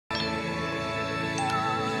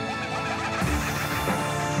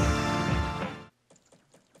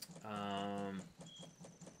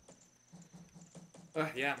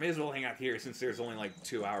Yeah, may as well hang out here since there's only like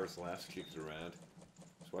 2 hours left. Kicks around.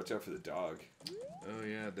 Just watch out for the dog. Oh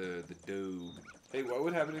yeah, the dog. Hey, what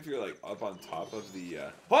would happen if you're like up on top of the?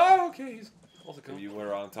 Oh, okay. He's also If coming. you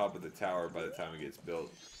were on top of the tower by the time it gets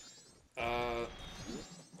built. I'm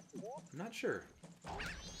not sure.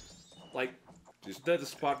 Like, just the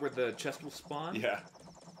spot where the chest will spawn. Yeah.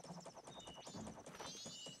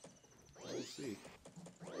 We'll see.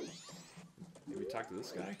 Maybe talk to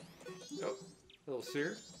this guy. Oh, hello,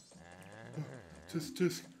 sir.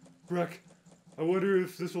 Tisk, Brack. I wonder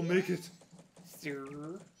if this will make it. Sir.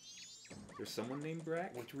 There's someone named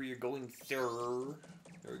Brack? Which way you're going, sir?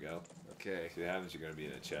 There we go. Okay. See what happens, you're gonna be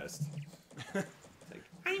in a chest. Like,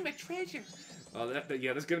 I'm a treasure. Oh,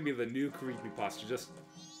 yeah, that's gonna be the new creepypasta. Just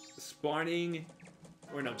spawning,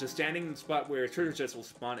 or no, just standing in the spot where a treasure chest will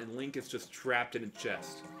spawn, and Link is just trapped in a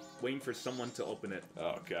chest, waiting for someone to open it.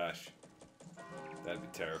 oh gosh. That'd be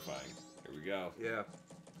terrifying. Here we go. Yeah.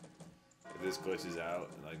 If this glitches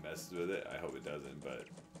out and like messes with it, I hope it doesn't, but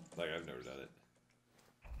like I've never done it.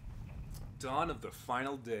 Dawn of the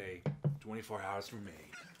final day. 24 hours remain.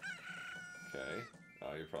 Okay.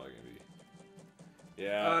 Oh, you're probably gonna be.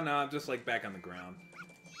 Yeah. Oh no, I'm just like back on the ground.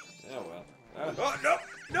 Oh well. Oh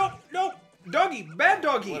no! Doggy! Bad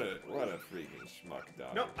doggy! What a freaking schmuck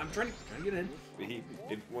dog. No, I'm trying to get in.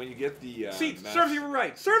 But when you get the See, serves you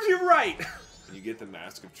right! Serves you right! When you get the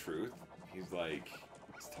Mask of Truth, he's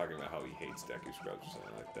talking about how he hates Deku Scrubs or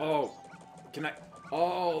something like that. Oh, can I?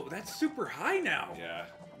 Oh, that's super high now. Yeah.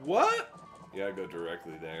 What? You gotta go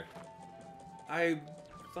directly there. I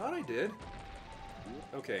thought I did.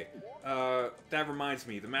 Okay. That reminds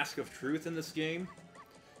me, the Mask of Truth in this game.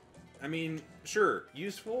 I mean, sure,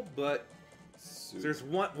 useful, but there's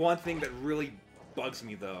one thing that really bugs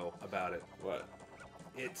me though about it. What?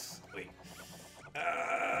 It's wait.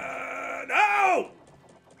 No!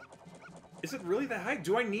 Is it really that high?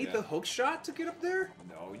 Do I need the hook shot to get up there?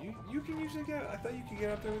 No, you can usually get. I thought you could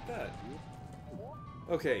get up there with that.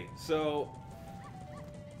 Okay, so.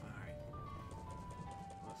 Alright.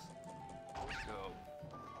 Let's go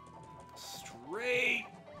straight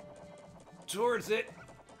towards it.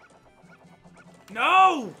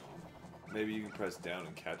 No! Maybe you can press down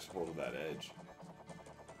and catch hold of that edge.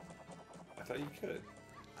 I thought you could.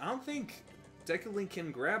 I don't think Deku Link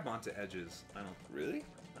can grab onto edges. Really?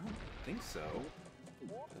 I don't think so.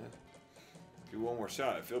 Do one more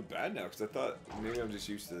shot. I feel bad now because I thought maybe I'm just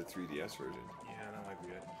used to the 3DS version. Yeah, that might be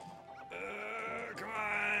good.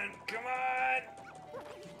 Come on!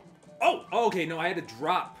 Oh, okay, no, I had to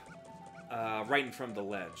drop right in front of the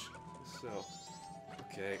ledge. So,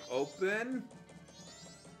 okay, open.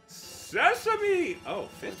 Sesame! Oh,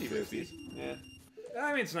 50 rupees. Yeah.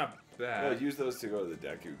 I mean, it's not bad. Well, use those to go to the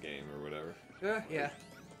Deku game or whatever. Yeah.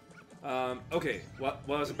 Okay, what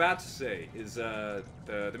I was about to say is the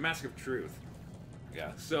Mask of Truth.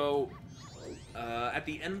 Yeah. So, at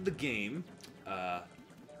the end of the game,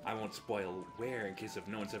 I won't spoil where in case if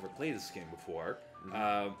no one's ever played this game before.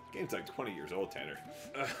 Game's like 20 years old, Tanner.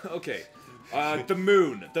 Okay. The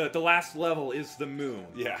moon. The last level is the moon.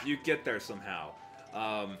 Yeah. You get there somehow.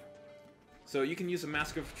 So you can use a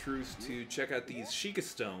Mask of Truth to check out these Sheikah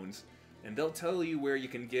stones, and they'll tell you where you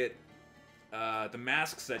can get the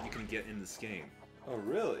masks that you can get in this game. Oh,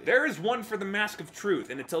 really? There is one for the Mask of Truth,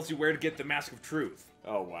 and it tells you where to get the Mask of Truth.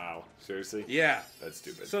 Oh, wow. Seriously? Yeah. That's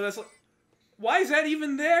stupid. So that's like, why is that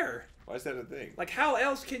even there? Why is that a thing? Like, how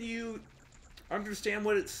else can you understand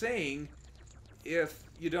what it's saying if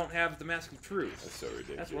you don't have the Mask of Truth? That's so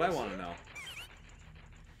ridiculous. That's what I want to know.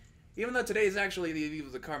 Even though today is actually the eve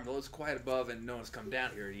of the Carnival, it's quiet above and no one's come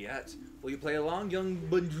down here yet. Will you play along, young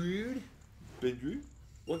Bundrude? Bindru?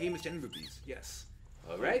 One game is 10 rupees, yes.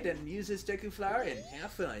 Alright, then use this Deku Flower and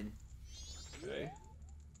have fun. Okay.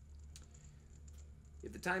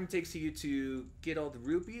 If the time it takes you to get all the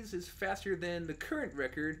rupees is faster than the current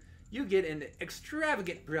record, you get an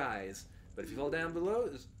extravagant prize. But if you fall down below,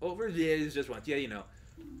 it's over there is just once. Yeah, you know.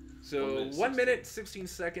 So 1 minute, 16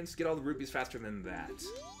 seconds, get all the rupees faster than that.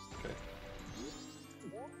 Okay.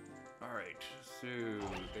 Alright, so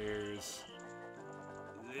there's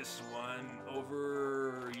this one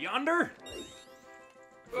over yonder.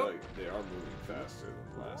 I feel like they are moving faster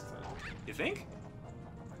than last time. You think?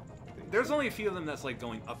 I think There's so. only a few of them that's like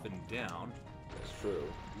going up and down. That's true.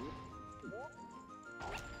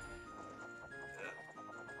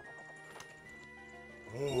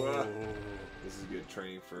 Oh. This is good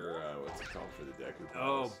training for, what's it called, for the Deku Oh,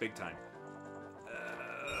 Palace. big time.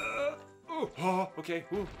 Okay.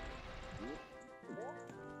 Ooh.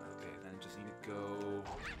 Okay, then I just need to go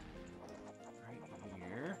right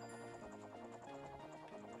here.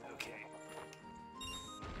 Okay.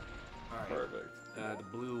 Alright. Perfect. the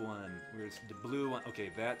blue one. Where's the blue one?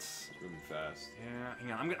 Okay, that's... It's moving fast. Yeah,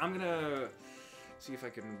 hang on. I'm gonna see if I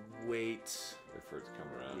can wait. Wait for it to come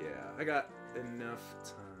around. Yeah, I got enough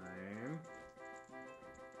time.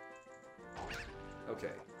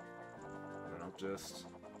 Okay. Then I'll just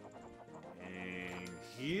hang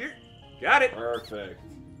here. Got it! Perfect.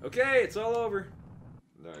 Okay, it's all over.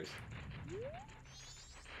 Nice.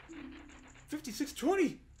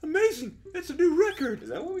 5620! Amazing! That's a new record! Is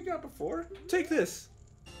that what we got before? Take this!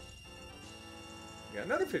 You got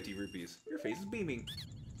another 50 rupees. Your face is beaming.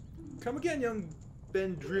 Come again, young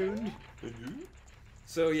Bendroon.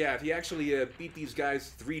 So yeah, if you actually beat these guys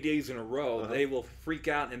 3 days in a row, they will freak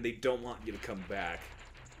out and they don't want you to come back.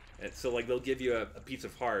 And so like they'll give you a piece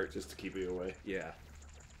of heart Just to keep you away. Yeah.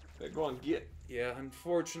 Yeah, go on, get. Yeah,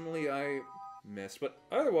 unfortunately I missed. But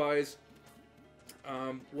otherwise,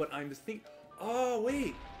 what I'm thinking... Oh,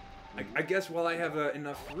 wait! I guess while I have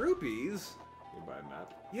enough rupees... You buy a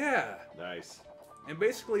map? Yeah! Nice. And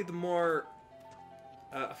basically the more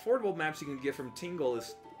affordable maps you can get from Tingle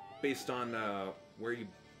is based on where you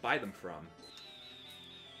buy them from.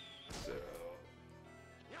 So...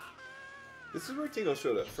 This is where Tingle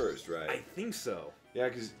showed up first, right? I think so. Yeah,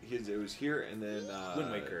 because it was here and then...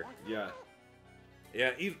 Wind Waker. Yeah.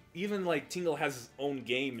 Yeah, even like Tingle has his own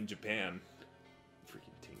game in Japan.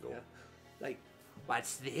 Freaking Tingle. Yeah. Like,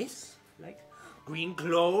 what's this? Like, green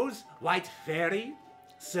clothes, white fairy?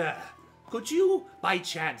 Sir, could you, by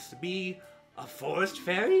chance, be a forest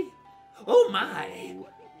fairy? Oh my!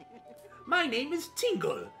 My name is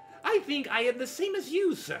Tingle. I think I am the same as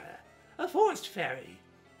you, sir. A forest fairy.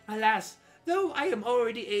 Alas, though I am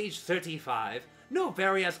already aged 35, no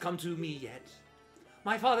fairy has come to me yet.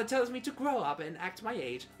 My father tells me to grow up and act my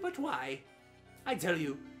age, but why? I tell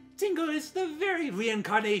you, Tingle is the very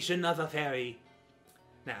reincarnation of a fairy.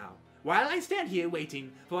 Now, while I stand here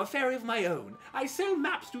waiting for a fairy of my own, I sell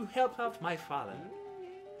maps to help out my father.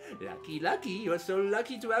 Lucky, lucky, you're so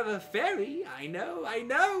lucky to have a fairy. I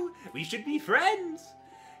know. We should be friends.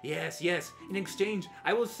 Yes, in exchange,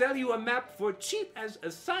 I will sell you a map for cheap as a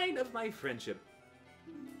sign of my friendship.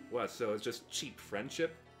 What, so it's just cheap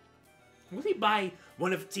friendship? Will you buy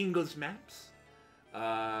one of Tingle's maps?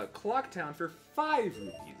 Clocktown for 5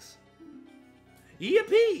 rupees.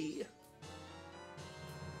 Yippee!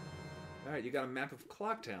 Alright, you got a map of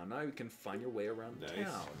Clocktown. Now you can find your way around Nice.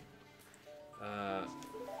 town.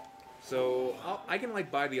 So I can like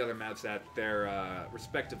buy the other maps at their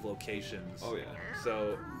respective locations. Oh, yeah.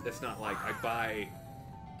 So it's not like I buy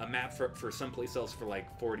a map for someplace else for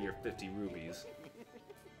like 40 or 50 rupees.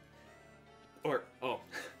 Or, oh.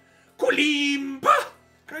 Kulimpa!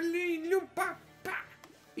 Kalimpa!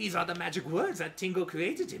 These are the magic words that Tingle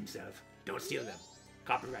created himself. Don't steal them.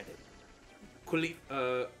 Copyrighted. Kulu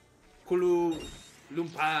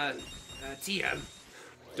Lumpa TM.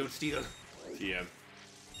 Don't steal. TM.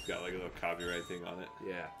 Got like a little copyright thing on it.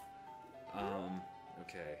 Yeah.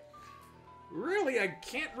 Okay. Really, I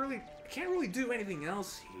can't really do anything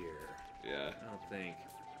else here. Yeah. I don't think.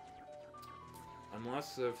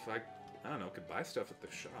 Unless if I don't know, could buy stuff at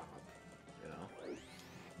the shop. You know?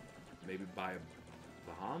 Maybe buy a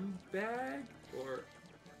bomb bag? Or...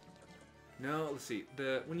 No, let's see.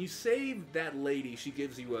 When you save that lady, she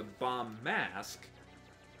gives you a bomb mask.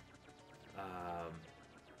 Yeah,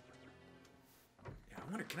 I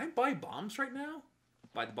wonder, can I buy bombs right now?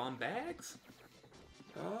 Buy the bomb bags?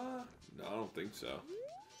 No, I don't think so.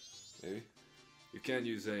 Maybe? You can't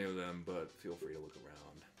use any of them, but feel free to look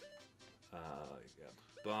around. You got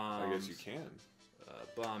bombs. I guess you can.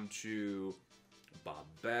 Bomb chew. Bomb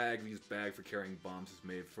bag. Use bag for carrying bombs is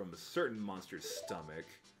made from a certain monster's stomach.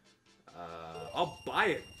 I'll buy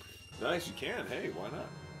it. Nice, you can. Hey, why not?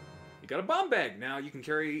 You got a bomb bag. Now you can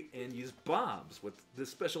carry and use bombs. With this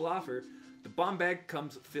special offer, the bomb bag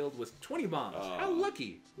comes filled with 20 bombs. How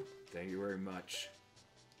lucky. Thank you very much.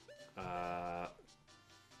 Yeah,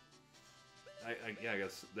 I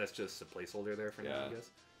guess that's just a placeholder there for now, I guess.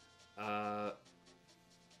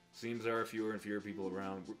 Seems there are fewer and fewer people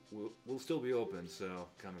around. We'll still be open, so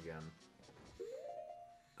come again.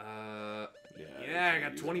 Yeah, I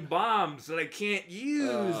got 20 bombs that I can't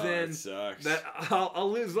use, and sucks. that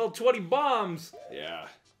I'll lose all 20 bombs. Yeah.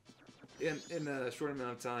 In a short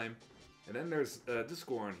amount of time. And then there's this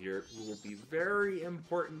score on here will be very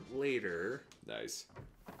important later. Nice.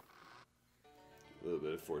 A little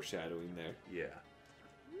bit of foreshadowing there. Yeah.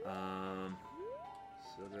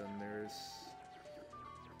 So then there's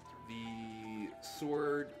the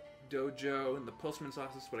sword dojo and the postman's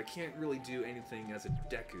office, but I can't really do anything as a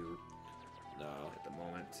Deku. No. At the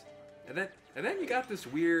moment. And then you got this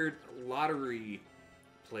weird lottery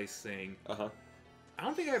place thing. Uh-huh. I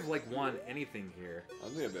don't think I've like won anything here. I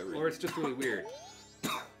don't think I've ever. Or it's just really weird.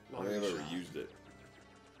 I don't think I've ever used it.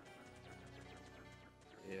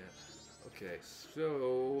 Yeah. Okay,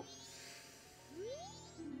 so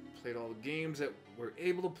played all the games that we're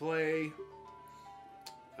able to play.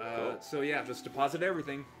 Cool. So yeah, just deposit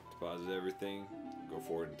everything. Deposit everything. Go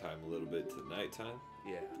forward in time a little bit to nighttime.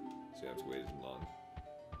 Yeah. So you have to wait as long.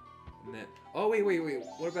 And then, oh wait.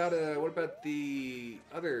 What about the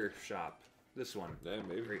other shop? This one. Yeah,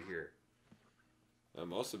 maybe right here.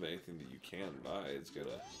 Most of anything that you can buy, it's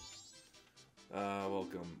gonna.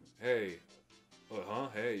 Welcome. Hey.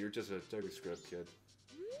 Hey, you're just a TurboScript kid.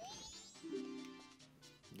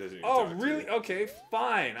 Doesn't even Oh, talk to really? you. Okay,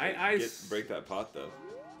 fine. Break that pot though.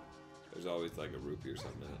 There's always like a rupee or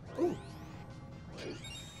something in it. Ooh.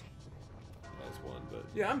 Nice one, but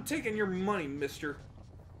Yeah, I'm taking your money, mister.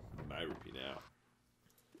 my rupee now.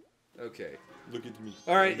 Okay. Look at me.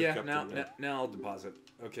 All right, Look yeah, up now, to me. now I'll deposit.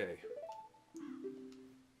 Okay.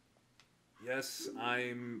 Yes,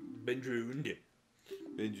 I'm Benjund.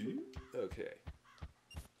 Benji? Okay.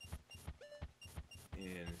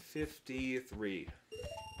 And 53.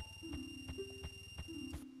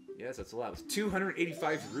 Yes, that's allowed. It's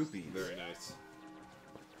 285 rupees. Very nice.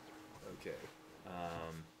 Okay.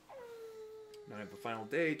 Now I have the final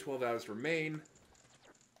day. 12 hours remain.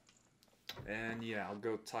 And yeah, I'll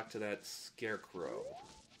go talk to that scarecrow.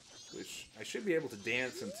 Which I should be able to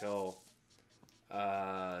dance until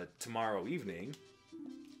tomorrow evening.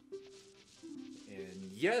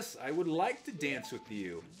 And yes, I would like to dance with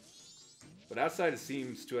you. But outside it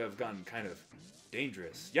seems to have gotten kind of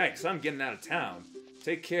dangerous. Yikes, I'm getting out of town.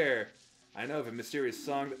 Take care. I know of a mysterious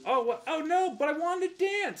song. Oh, what? Oh no, but I wanted to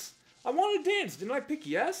dance. I wanted to dance. Didn't I pick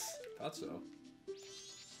yes? Thought so.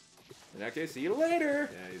 In that case, see you later.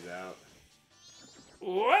 Yeah, he's out.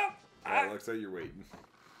 Well, It looks like you're waiting.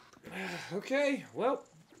 okay, well.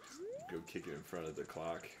 Go kick it in front of the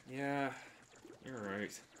clock. Yeah, you're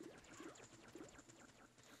right.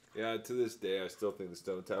 Yeah, to this day, I still think the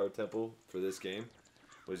Stone Tower Temple for this game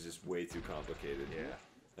was just way too complicated. Yeah.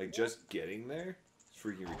 Like, just getting there is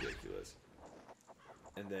freaking ridiculous.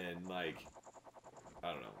 And then, like,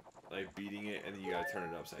 I don't know, like beating it and then you gotta turn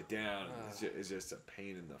it upside down. It's just a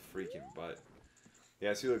pain in the freaking butt.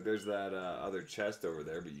 Yeah, see, look, there's that other chest over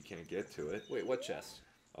there, but you can't get to it. Wait, what chest?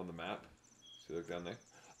 On the map. See, look down there.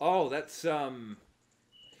 Oh, that's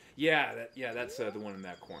yeah, that's the one in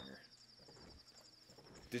that corner.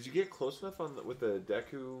 Did you get close enough with the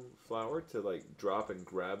Deku flower to like drop and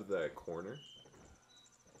grab that corner?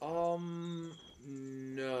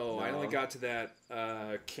 No, I only got to that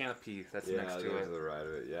canopy that's next to it. to the right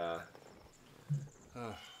of it. Yeah.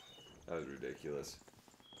 That was ridiculous.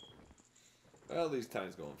 Well, at least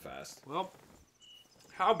time's going fast. Well,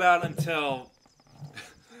 how about until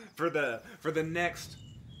for the next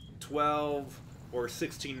 12 or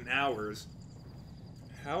 16 hours?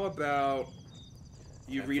 How about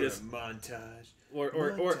you read us montage?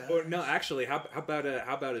 Or no, actually, how about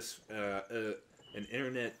an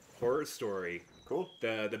internet horror story? Cool.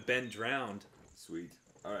 The Ben Drowned. Sweet.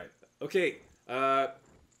 All right. Okay.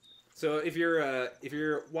 So if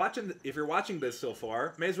you're watching this so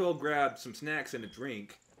far, may as well grab some snacks and a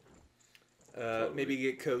drink. Totally. Maybe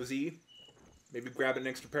get cozy. Maybe grab an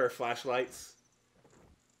extra pair of flashlights.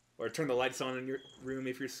 Or turn the lights on in your room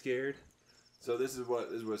if you're scared. So this is what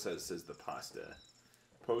it says the pasta.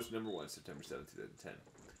 Post number 1, September 7th, 2010.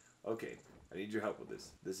 Okay, I need your help with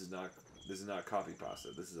this. This is not copy pasta.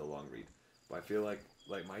 This is a long read. But I feel like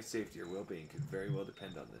my safety or well-being could very well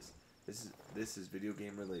depend on this. This is video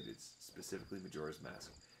game related, specifically Majora's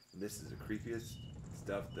Mask. And this is the creepiest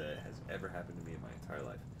stuff that has ever happened to me in my entire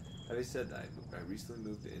life. Having said that, I recently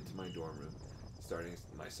moved into my dorm room, starting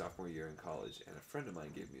my sophomore year in college, and a friend of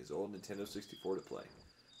mine gave me his old Nintendo 64 to play.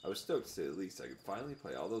 I was stoked to say the least. I could finally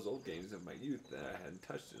play all those old games of my youth that I hadn't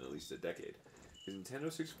touched in at least a decade. His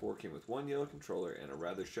Nintendo 64 came with one yellow controller and a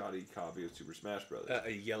rather shoddy copy of Super Smash Bros.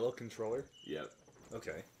 A yellow controller? Yep.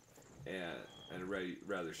 Okay. And a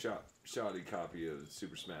rather shoddy copy of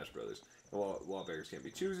Super Smash Bros. And while beggars can't be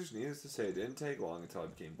choosers, needless to say, it didn't take long until I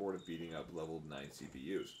became bored of beating up level 9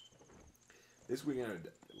 CPUs. This weekend,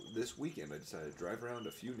 I decided to drive around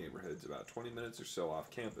a few neighborhoods about 20 minutes or so off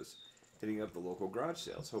campus, hitting up the local garage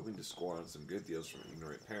sales, hoping to score on some good deals from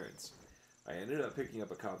ignorant parents. I ended up picking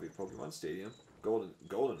up a copy of Pokemon Stadium,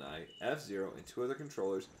 GoldenEye, F-Zero, and 2 other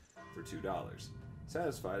controllers for $2.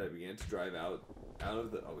 Satisfied, I began to drive out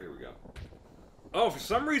of the... Oh, here we go. Oh, for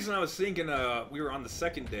some reason I was thinking we were on the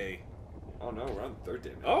second day. Oh no, we're on the third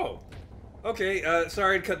day now. Oh! Okay,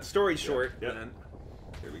 sorry to cut the story short. Yep. Then.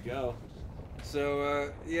 Here we go.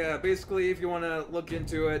 So, yeah, basically, if you want to look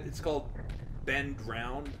into it, it's called bend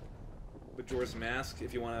round Majora's Mask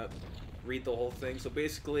if you want to read the whole thing. So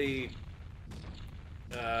basically,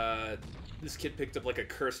 this kid picked up like a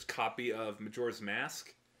cursed copy of Majora's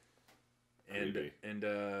Mask, and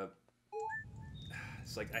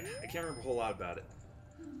it's like I can't remember a whole lot about it.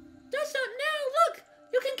 That's not now. Look,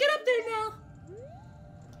 you can get up there now.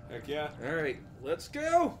 Heck yeah. All right, let's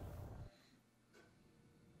go.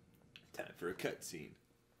 Time for a cutscene.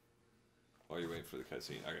 While you're waiting for the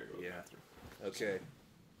cutscene, I gotta go to the bathroom. Okay.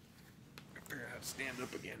 I gotta stand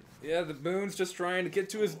up again. Yeah, the Boon's just trying to get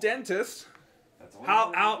to his dentist. That's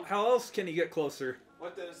all How else can he get closer?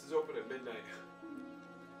 What dentist is open at midnight?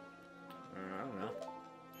 I don't know.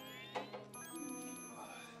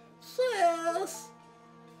 Sus.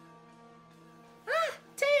 Ah,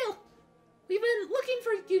 Tail. We've been looking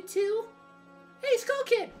for you two. Hey, Skull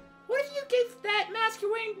Kid. What if you gave that mask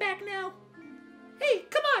you're wearing back now? Hey,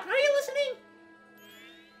 come on. Are you listening?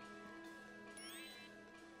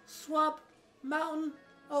 Swamp, mountain,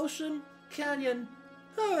 ocean, canyon.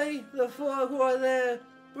 Hurry, the four who are there.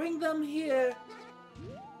 Bring them here.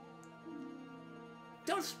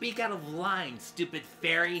 Don't speak out of line, stupid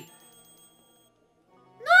fairy.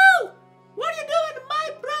 No! What are you doing to my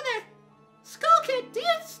brother? Skull Kid, do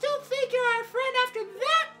you still think you're our friend after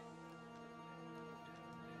that?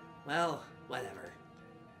 Well, whatever.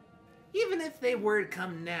 Even if they were to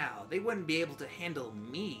come now, they wouldn't be able to handle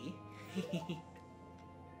me.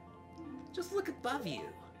 Just look above you.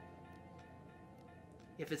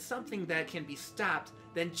 If it's something that can be stopped,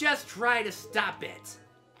 then just try to stop it.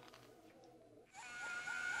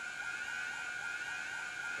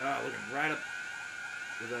 Looking right up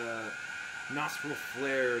with nostril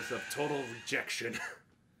flares of total rejection.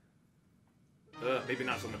 Maybe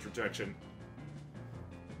not so much rejection.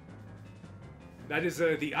 That is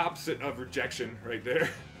the opposite of rejection right there.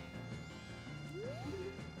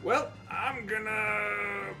 Well, I'm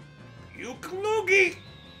gonna... Ukuloogie!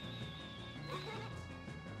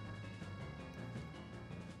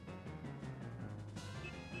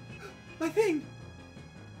 My thing!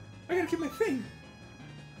 I gotta get my thing!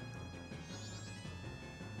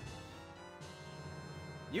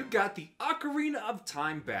 You got the Ocarina of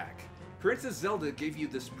Time back. Princess Zelda gave you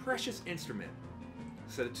this precious instrument.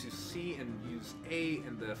 Set it to C and use A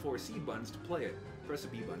and the 4 C buttons to play it. Press the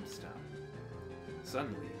B button to stop.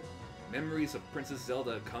 Suddenly, memories of Princess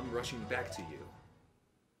Zelda come rushing back to you.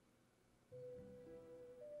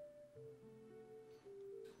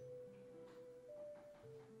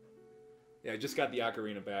 Yeah, I just got the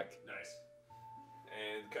Ocarina back. Nice.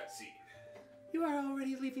 And cutscene. You are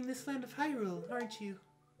already leaving this land of Hyrule, aren't you?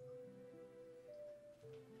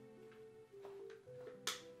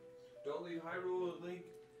 Don't leave Hyrule, Link.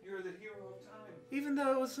 You're the hero of time. Even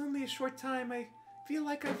though it was only a short time, I feel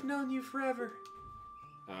like I've known you forever.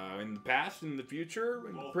 In the past, in the future,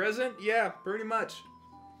 in the present, yeah, pretty much.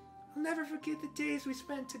 I'll never forget the days we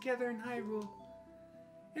spent together in Hyrule.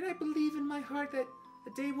 And I believe in my heart that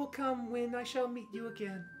a day will come when I shall meet you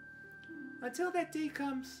again. Until that day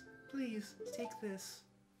comes, please, take this.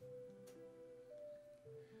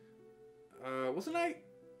 Wasn't I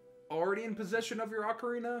already in possession of your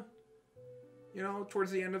Ocarina? You know,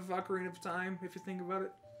 towards the end of Ocarina of Time, if you think about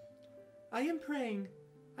it. I am praying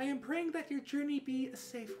that your journey be a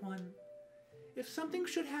safe one. If something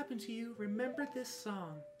should happen to you, remember this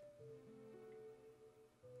song.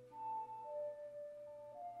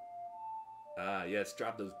 Yes,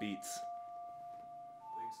 drop those beats.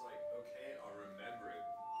 Link's like, okay, I'll remember it,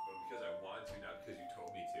 but because I want to, not because you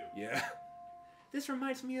told me to. Yeah. This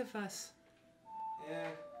reminds me of us. Yeah,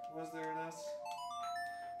 was there an us?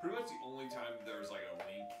 Pretty much the only time there was like a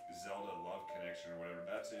Link Zelda love connection or whatever.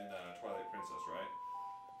 That's in Twilight Princess, right?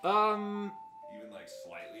 Even like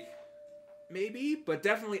slightly. Maybe, but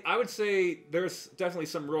definitely, I would say there's definitely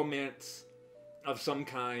some romance of some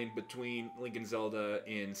kind between Link and Zelda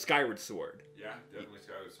in Skyward Sword. Yeah, definitely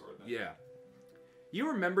Skyward Sword. Then. Yeah. You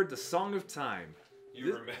remembered the Song of Time. You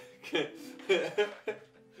remember?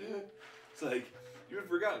 It's like you had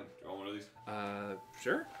forgotten. Do you want one of these?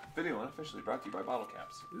 Sure. Video unofficially brought to you by Bottle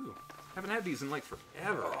Caps. Ooh, haven't had these in like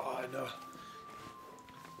forever. Oh, I know.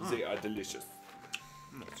 They are delicious.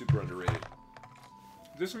 Super underrated.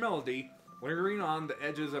 This melody, lingering on the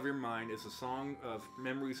edges of your mind, is a song of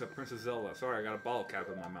memories of Princess Zelda. Sorry, I got a bottle cap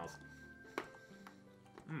in my mouth.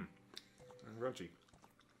 Crunchy.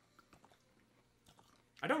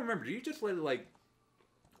 I don't remember. Do you just let it like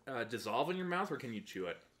dissolve in your mouth, or can you chew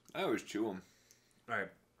it? I always chew them. All right.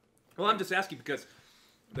 Well, I'm just asking because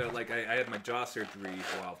I had my jaw surgery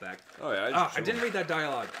a while back. Oh yeah. I didn't read that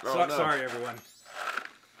dialogue. Oh, no. Sorry, everyone.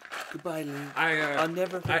 Goodbye, Link. I'll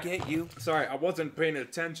never forget you. Sorry, I wasn't paying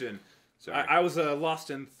attention. Sorry. I was lost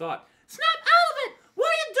in thought. Snap out of it! What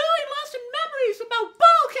are you doing? Lost in memories about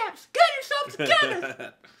ball caps! Get yourself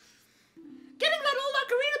together! Getting that old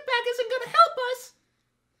ocarina back isn't gonna help us!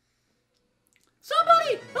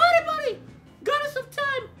 Somebody! Anybody! Got us some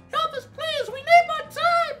time! Help us, please! We need more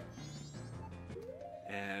time!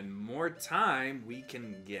 And more time we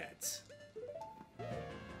can get.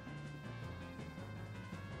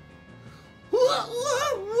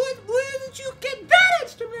 Where did you get that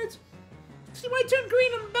instrument? See, when I turn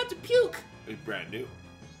green, I'm about to puke. It's brand new.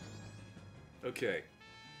 Okay.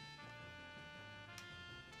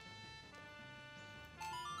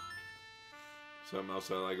 Something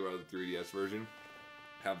else I like about the 3DS version,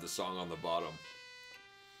 have the song on the bottom.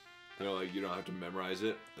 You know, like, you don't have to memorize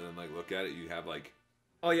it and then, like, look at it. You have, like...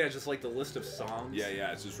 Oh yeah, just like the list of songs.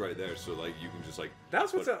 Yeah, it's just right there. So, like, you can just, like... That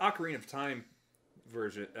was what's the Ocarina of Time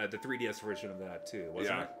version, the 3DS version of that too,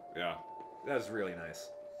 wasn't it? Yeah. That was really nice.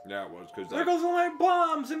 Yeah, it was, because... There goes all my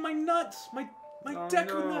bombs and my nuts! My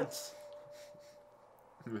Deku nuts!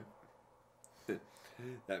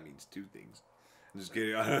 That means two things. I'm just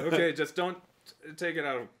kidding. Okay, just don't take it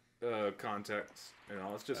out of context. You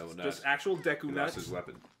know, it's just actual Deku He lost nuts. his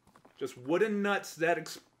weapon. Just wooden nuts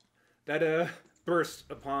that burst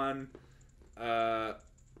upon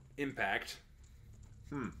impact.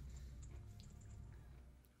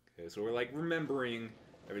 Okay, so we're like remembering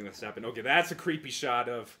everything that's happened. Okay, that's a creepy shot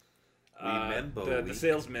of the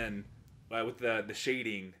salesman with the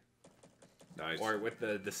shading. Nice. Or with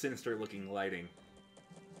the sinister looking lighting.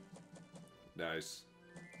 Nice.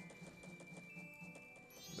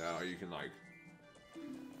 Now you can, like...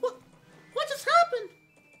 What just happened?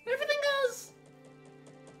 Everything else...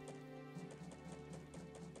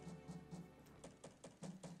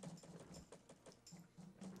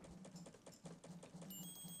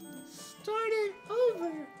 started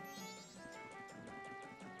over.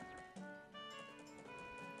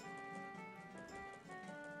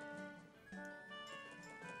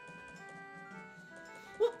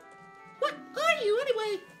 What are you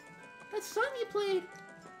anyway? That song you played,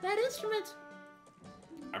 that instrument.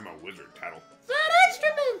 I'm a wizard, Tattle. That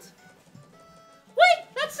instrument! Wait,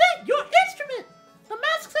 that's it! Your instrument! The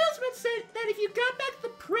masked salesman said that if you got back the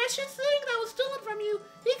precious thing that was stolen from you,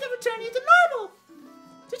 he could return you to normal!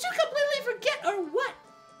 Did you completely forget or what?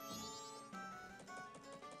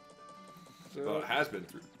 So, Well, it has been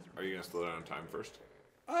through. Are you going to slow down time first?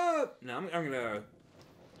 no, I'm gonna...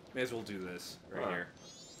 May as well do this right here.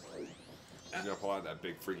 You're going to pull out that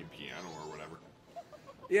big freaking piano or whatever.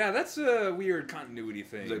 Yeah, that's a weird continuity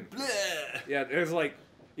thing. It's like, bleh! Yeah, there's like...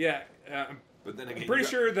 Yeah, But then again, I'm pretty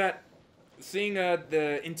sure that seeing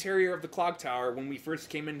the interior of the clock tower when we first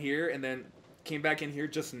came in here and then came back in here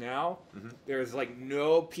just now, there's like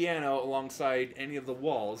no piano alongside any of the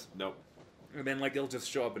walls. Nope. And then like it'll just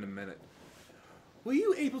show up in a minute. Were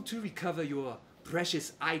you able to recover your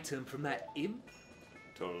precious item from that imp?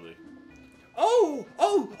 Totally. Oh!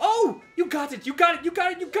 You got it! You got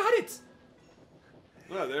it!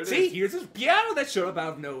 Well, there it See, is. here's this piano that showed up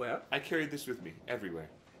out of nowhere. I carried this with me everywhere.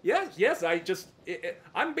 Yes,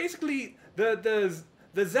 I'm basically the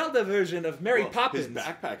Zelda version of Mary Poppins. His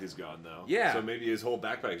backpack is gone, though. Yeah. So maybe his whole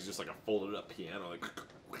backpack is just like a folded up piano, like...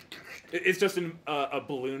 It's just a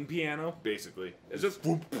balloon piano. Basically. It's just...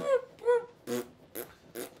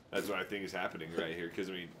 That's what I think is happening right here, because,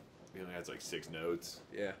 I mean, he only has like 6 notes.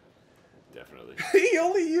 Yeah. Definitely. He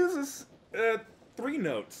only uses 3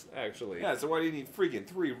 notes, actually. Yeah, so why do you need freaking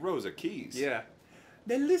 3 rows of keys? Yeah.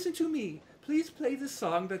 Then listen to me. Please play the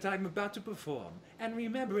song that I'm about to perform, and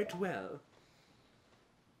remember it well.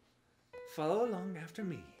 Follow along after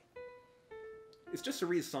me. It's just to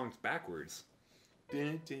read songs backwards.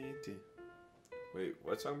 Dun, dun, dun. Wait,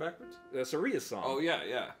 what song backwards? Saria's song. Oh, yeah,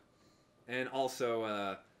 yeah. And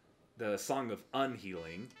also the Song of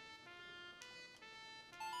Unhealing.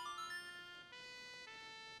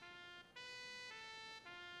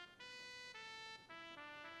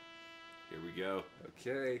 Here we go.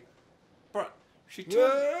 Okay. Bro, she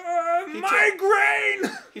turned... Migraine!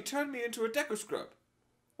 He turned me into a Deku Scrub.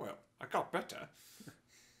 Well, I got better.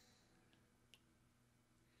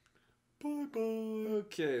 Bye-bye.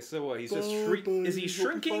 Okay, so what? He's just Bye-bye. is he Hope you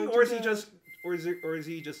shrinking, find or your is he dad. just, or is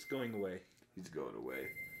he just going away? He's going away.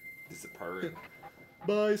 Disappearing.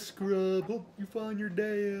 Bye, Scrub. Hope you find your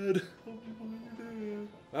dad. Hope you find your dad.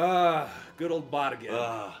 Ah, good old bot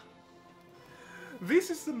again.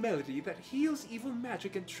 This is the melody that heals evil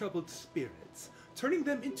magic and troubled spirits, turning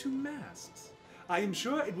them into masks. I am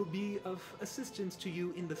sure it will be of assistance to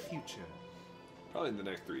you in the future. Probably in the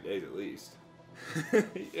next 3 days at least.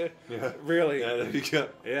 Yeah. Really? Yeah, there you go.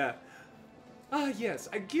 Yeah. Ah, yes,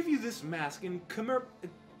 I give you this mask in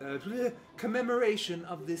commemoration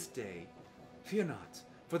of this day. Fear not,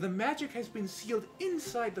 for the magic has been sealed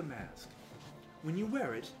inside the mask. When you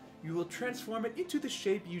wear it, you will transform it into the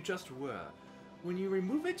shape you just were. When you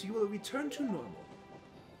remove it, you will return to normal.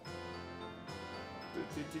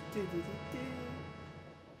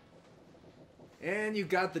 And you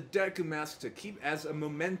got the Deku mask to keep as a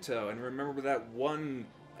memento. And remember that one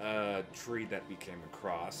tree that we came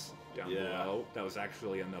across down below? That was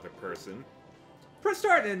actually another person. Press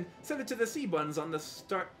start and send it to the C buttons on the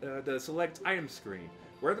select item screen.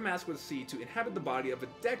 Wear the mask with C to inhabit the body of a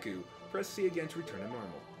Deku. Press C again to return to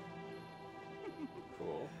normal.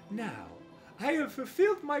 Cool. Now, I have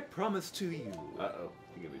fulfilled my promise to you. Uh-oh.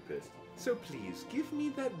 You're gonna be pissed. So please, give me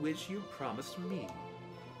that which you promised me.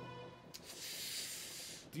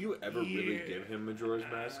 Do you ever really give him Majora's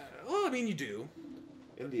Mask? Well, I mean, you do.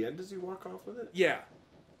 In the end, does he walk off with it? Yeah.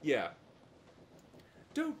 Yeah.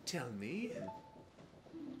 Don't tell me.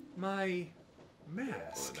 My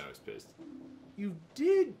mask. Oh, now he's pissed. You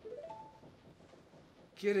did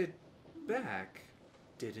get it back,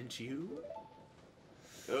 didn't you?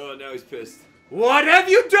 Oh, now he's pissed. What have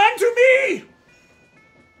you done to me?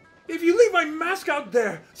 If you leave my mask out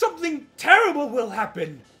there, something terrible will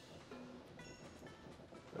happen.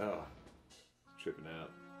 Oh, tripping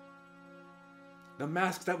out. The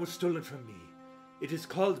mask that was stolen from me. It is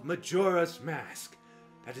called Majora's Mask.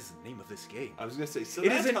 That is the name of this game. I was gonna say, so It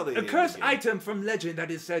that's is how they a named cursed the game. item from legend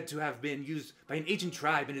that is said to have been used by an ancient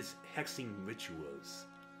tribe in its hexing rituals.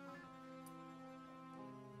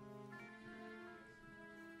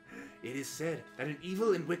 It is said that an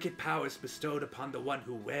evil and wicked power is bestowed upon the one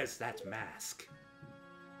who wears that mask.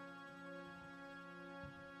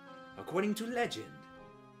 According to legend,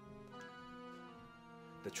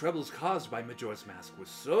 the troubles caused by Majora's Mask were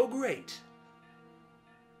so great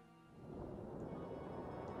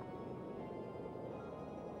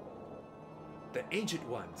the Ancient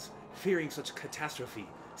Ones, fearing such catastrophe,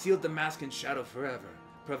 sealed the mask in shadow forever,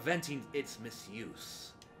 preventing its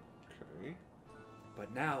misuse. Okay.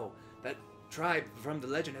 But now, that tribe from the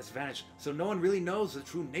legend has vanished, so no one really knows the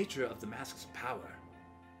true nature of the mask's power.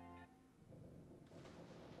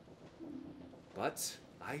 But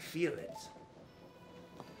I feel it.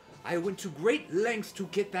 I went to great lengths to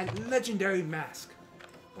get that legendary mask.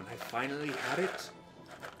 When I finally had it,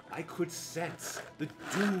 I could sense the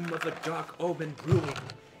doom of a dark omen brewing.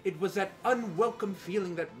 It was that unwelcome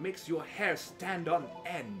feeling that makes your hair stand on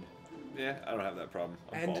end. Yeah, I don't have that problem.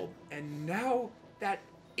 I'm bald. And now that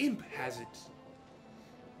imp has it.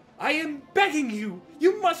 I am begging you!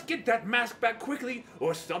 You must get that mask back quickly,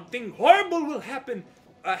 or something horrible will happen.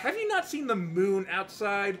 Have you not seen the moon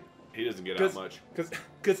outside? He doesn't get out much.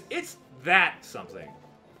 Because it's that something.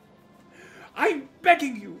 I'm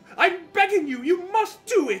begging you! I'm begging you! You must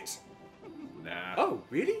do it! Nah. Oh,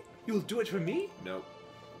 really? You'll do it for me? Nope.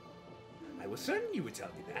 I was certain you would tell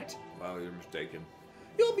me that. Wow, you're mistaken.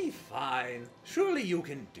 You'll be fine. Surely you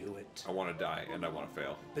can do it. I want to die, and I want to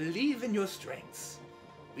fail. Believe in your strengths.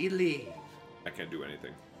 Believe. I can't do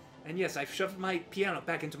anything. And yes, I've shoved my piano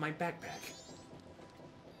back into my backpack.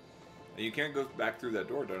 And you can't go back through that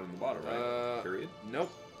door down in the bottom, right? Period?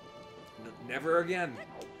 Nope. Never again.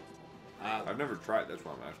 I've never tried, that's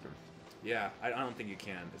why I'm asking. Yeah, I don't think you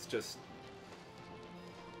can. It's just...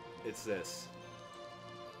 It's this.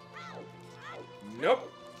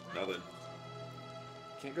 Nope. Nothing.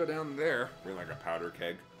 Can't go down there. Bring like a powder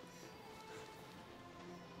keg.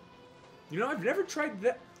 You know, I've never tried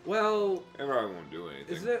that. Well... It probably won't do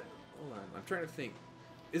anything. Is it... Hold on, I'm trying to think.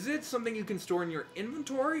 Is it something you can store in your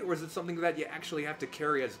inventory, or is it something that you actually have to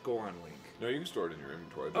carry as Goron Link? No, you can store it in your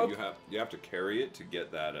inventory, but you have to carry it to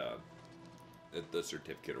get that the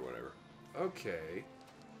certificate or whatever. Okay.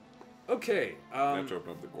 Okay. You have to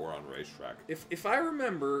open up the Goron racetrack. If I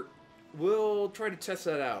remember, we'll try to test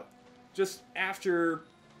that out. Just after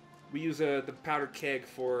we use the powder keg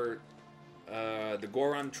for the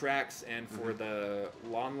Goron tracks and for the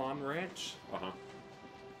Lon Lon Ranch. Uh-huh.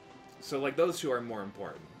 So, like, those two are more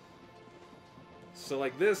important. So,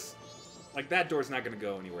 like, this... Like, that door's not going to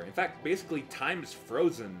go anywhere. In fact, basically, time is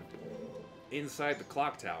frozen inside the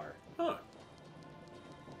clock tower. Huh.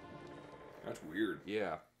 That's weird.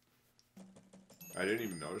 Yeah. I didn't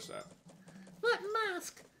even notice that. What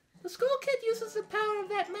mask? The school kid uses the power of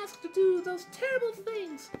that mask to do those terrible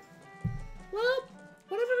things. Well,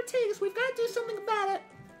 whatever it takes, we've got to do something about it.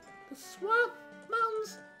 The swamp,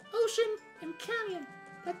 mountains, ocean, and canyon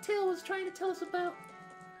that Tail was trying to tell us about.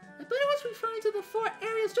 I bet it was referring to the 4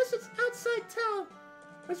 areas just outside town.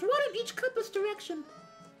 There's one in each compass direction.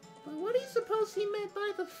 But what do you suppose he meant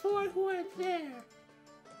by the 4 who are there?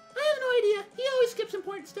 I have no idea. He always skips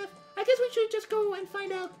important stuff. I guess we should just go and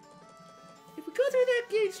find out. If we go through that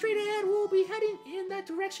gate straight ahead, we'll be heading in that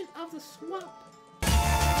direction of the swamp.